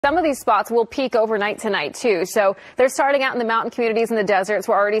Some of these spots will peak overnight tonight, too. So they're starting out in the mountain communities and the deserts.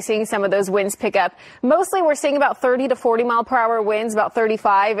 We're already seeing some of those winds pick up. Mostly we're seeing about 30 to 40 mile per hour winds, about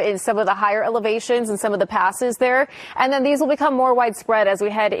 35 in some of the higher elevations and some of the passes there. And then these will become more widespread as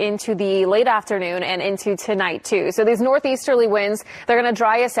we head into the late afternoon and into tonight, too. So these northeasterly winds, they're going to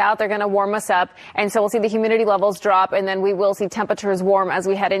dry us out. They're going to warm us up. And so we'll see the humidity levels drop, and then we will see temperatures warm as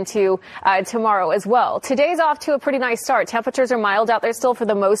we head into tomorrow as well. Today's off to a pretty nice start. Temperatures are mild out there still for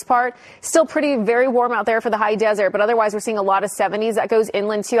the most part. Still very warm out there for the high desert, but otherwise we're seeing a lot of 70s. That goes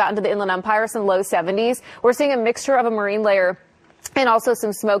inland too, out into the inland empire, some low 70s. We're seeing a mixture of a marine layer and also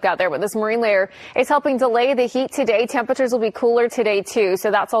some smoke out there, but this marine layer is helping delay the heat today. Temperatures will be cooler today too, so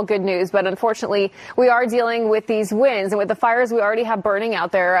that's all good news. But unfortunately, we are dealing with these winds, and with the fires we already have burning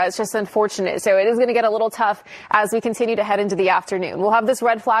out there, it's just unfortunate. So it is going to get a little tough as we continue to head into the afternoon. We'll have this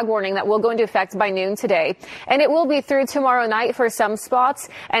red flag warning that will go into effect by noon today, and it will be through tomorrow night for some spots.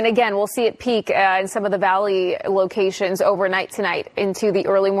 And again, we'll see it peak in some of the valley locations overnight tonight into the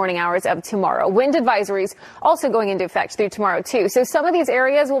early morning hours of tomorrow. Wind advisories also going into effect through tomorrow too. So some of these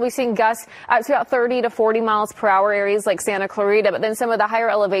areas we'll be seeing gusts up to about 30 to 40 miles per hour, areas like Santa Clarita, but then some of the higher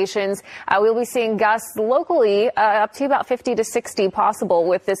elevations, we'll be seeing gusts locally up to about 50 to 60 possible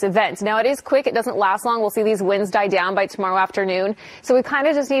with this event. Now, it is quick. It doesn't last long. We'll see these winds die down by tomorrow afternoon. So we kind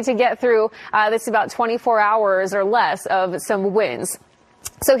of just need to get through this about 24 hours or less of some winds.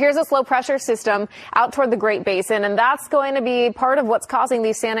 So here's a low pressure system out toward the Great Basin, and that's going to be part of what's causing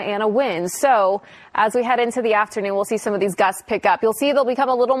these Santa Ana winds. So as we head into the afternoon, we'll see some of these gusts pick up. You'll see they'll become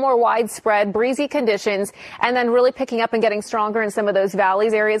a little more widespread, breezy conditions, and then really picking up and getting stronger in some of those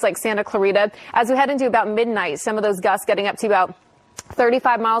valleys, areas like Santa Clarita. As we head into about midnight, some of those gusts getting up to about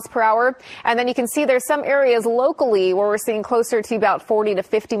 35 miles per hour. And then you can see there's some areas locally where we're seeing closer to about 40 to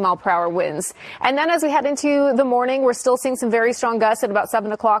 50 mile per hour winds. And then as we head into the morning, we're still seeing some very strong gusts at about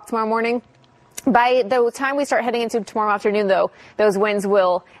 7 o'clock tomorrow morning. By the time we start heading into tomorrow afternoon, though, those winds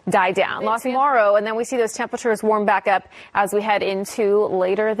will die down. Lost tomorrow, and then we see those temperatures warm back up as we head into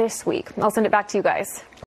later this week. I'll send it back to you guys.